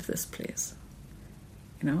get out of this place.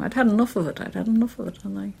 You know, I'd had enough of it,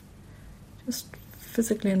 and I just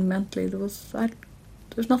physically and mentally, there's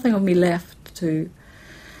nothing of me left to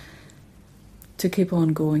keep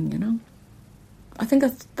on going, you know. I think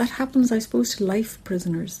that happens, I suppose, to life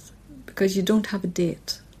prisoners, because you don't have a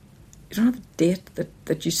date. You don't have a date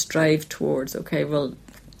that you strive towards. Okay, well,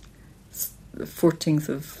 the 14th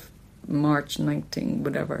of March 19,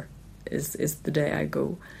 whatever, is the day I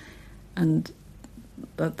go. And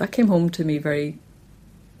that came home to me very,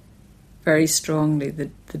 very strongly, the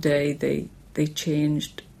day they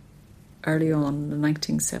changed early on, in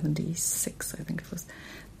 1976, I think it was.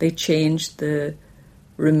 They changed the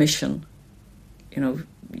remission. You know,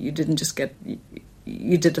 you didn't just get...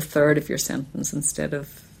 You did a third of your sentence instead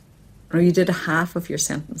of... Or you did a half of your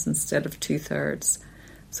sentence instead of 2/3.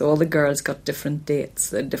 So all the girls got different dates.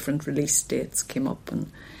 The different release dates came up,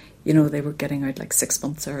 and, you know, they were getting out like 6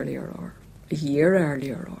 months earlier or a year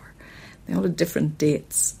earlier, or they all had different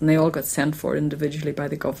dates, and they all got sent for individually by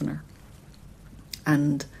the governor.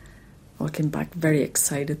 And all came back very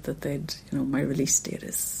excited that they'd, you know, my release date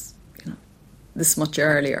is, you know, this much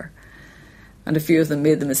earlier. And a few of them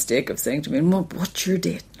made the mistake of saying to me, "Mum, what's your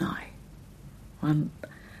date now?" And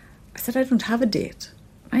I said, "I don't have a date.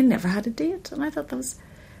 I never had a date." And I thought that's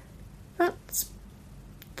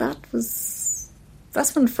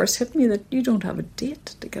when it first hit me, that you don't have a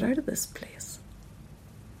date to get out of this place.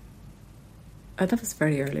 That was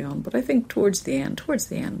very early on, but I think towards the end,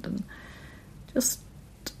 and just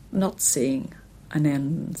not seeing an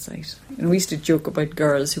end in sight. You know, we used to joke about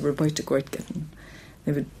girls who were about to go out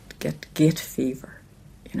they would get gate fever.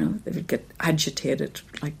 You know, they would get agitated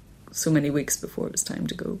like so many weeks before it was time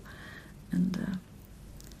to go. And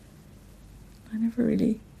I never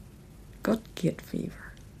really got gate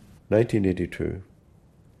fever. 1982.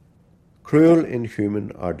 Cruel,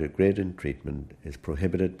 inhuman or degrading treatment is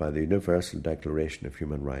prohibited by the Universal Declaration of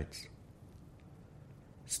Human Rights.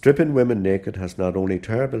 Stripping women naked has not only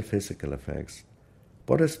terrible physical effects,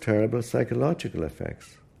 but has terrible psychological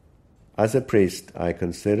effects. As a priest, I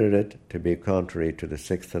consider it to be contrary to the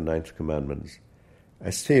 6th and 9th commandments,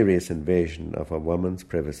 a serious invasion of a woman's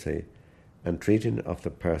privacy and treating of the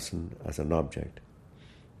person as an object.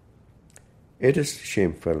 It is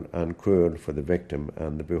shameful and cruel for the victim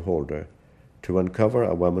and the beholder to uncover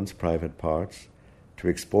a woman's private parts, to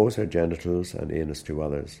expose her genitals and anus to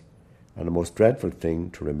others, and a most dreadful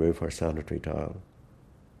thing to remove her sanitary towel.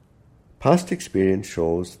 Past experience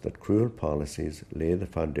shows that cruel policies lay the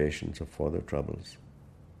foundations of further troubles.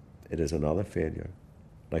 It is another failure,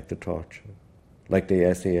 like the torture, like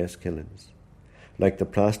the SAS killings, like the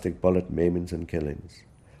plastic bullet maimings and killings,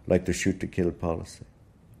 like the shoot-to-kill policy.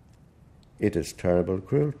 It is terrible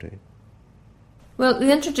cruelty. Well,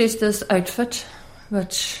 they introduced this outfit,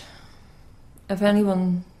 which, if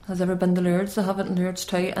anyone has ever been to Lourdes, they have it in Lourdes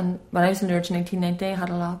too. And when I was in Lourdes in 1990, I had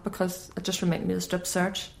a lot, because it just reminded me of the strip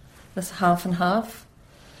search. This half and half.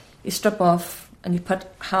 You strip off and you put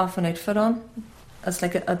half an outfit on. It's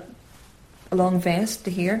like a long vest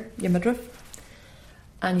to here, your midriff.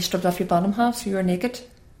 And you stripped off your bottom half, so you were naked.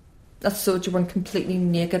 That's so that you weren't completely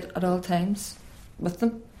naked at all times with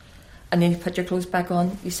them. And then you put your clothes back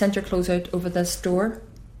on. You sent your clothes out over this door,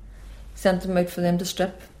 sent them out for them to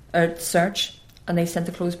strip or search, and they sent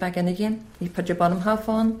the clothes back in again. You put your bottom half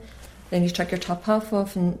on, then you took your top half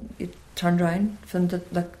off, and you turned around for them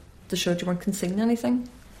to show that you weren't concealing anything.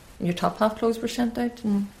 And your top half clothes were sent out,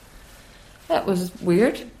 and It was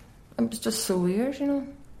weird. It was just so weird, you know.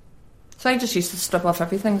 So I just used to strip off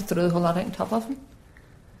everything, throw the whole lot out on top of him.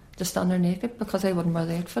 Just stand there naked because I wouldn't wear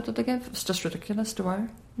the outfit that they gave. It was just ridiculous to wear,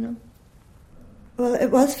 you know. Well,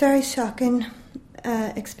 it was a very shocking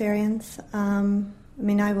experience. I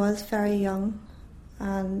mean, I was very young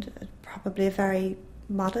and probably a very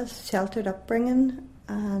modest, sheltered upbringing,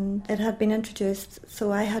 and it had been introduced,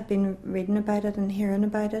 so I had been reading about it and hearing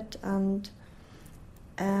about it, and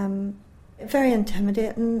very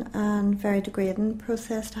intimidating and very degrading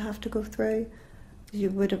process to have to go through. You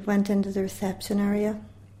would have went into the reception area,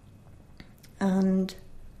 and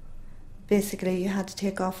basically you had to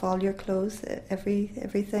take off all your clothes,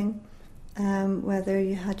 everything, whether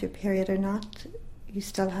you had your period or not. You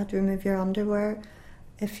still had to remove your underwear.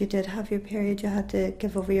 If you did have your period, you had to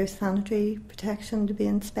give over your sanitary protection to be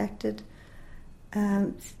inspected.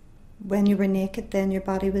 When you were naked, then your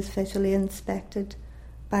body was visually inspected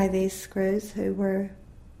by these screws, who were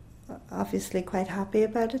obviously quite happy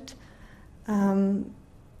about it.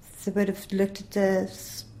 They would have looked at the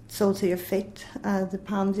soles of your feet, the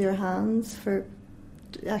palms of your hands,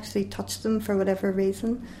 actually touched them for whatever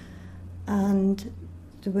reason, and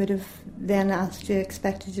they would have then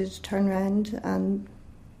expected you to turn around and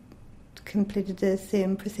completed the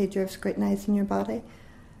same procedure of scrutinising your body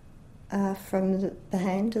from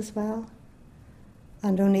behind as well,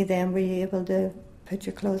 and only then were you able to put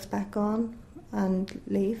your clothes back on and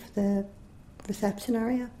leave the reception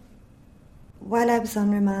area. While I was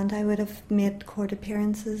on remand, I would have made court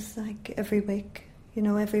appearances like every week. You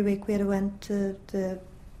know, every week we had went to the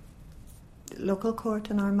local court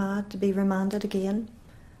in Armagh to be remanded again,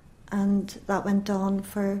 and that went on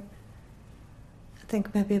for, I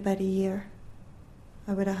think, maybe about a year.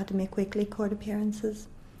 I would have had to make weekly court appearances,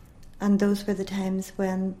 and those were the times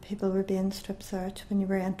when people were being strip searched when you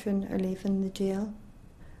were entering or leaving the jail.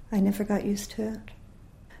 I never got used to it.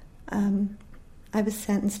 I was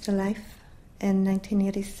sentenced to life in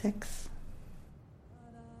 1986.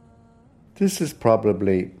 This is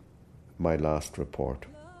probably my last report.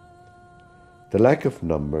 The lack of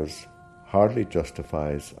numbers hardly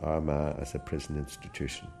justifies Armagh as a prison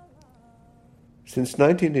institution. Since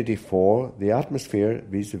 1984, the atmosphere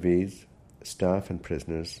vis-à-vis staff and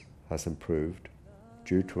prisoners has improved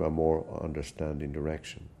due to a more understanding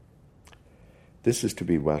direction. This is to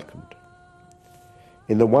be welcomed.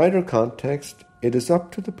 In the wider context, it is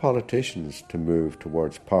up to the politicians to move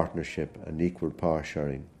towards partnership and equal power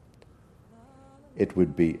sharing. It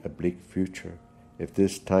would be a bleak future if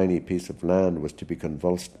this tiny piece of land was to be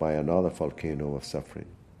convulsed by another volcano of suffering.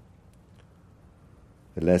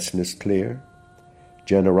 The lesson is clear.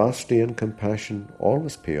 Generosity and compassion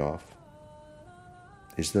always pay off.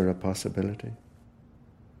 Is there a possibility?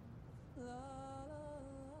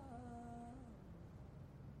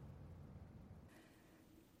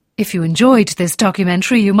 If you enjoyed this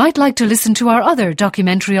documentary, you might like to listen to our other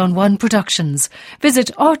Documentary on One productions.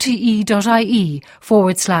 Visit rte.ie/Doc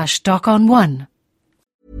on One.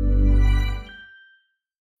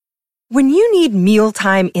 When you need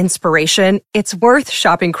mealtime inspiration, it's worth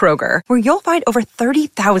shopping Kroger, where you'll find over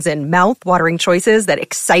 30,000 mouth-watering choices that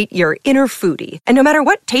excite your inner foodie. And no matter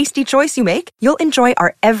what tasty choice you make, you'll enjoy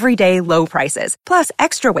our everyday low prices, plus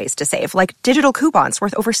extra ways to save, like digital coupons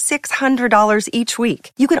worth over $600 each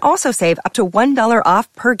week. You can also save up to $1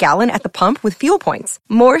 off per gallon at the pump with fuel points.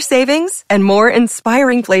 More savings and more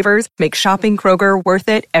inspiring flavors make shopping Kroger worth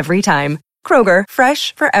it every time. Kroger,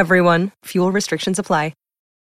 fresh for everyone. Fuel restrictions apply.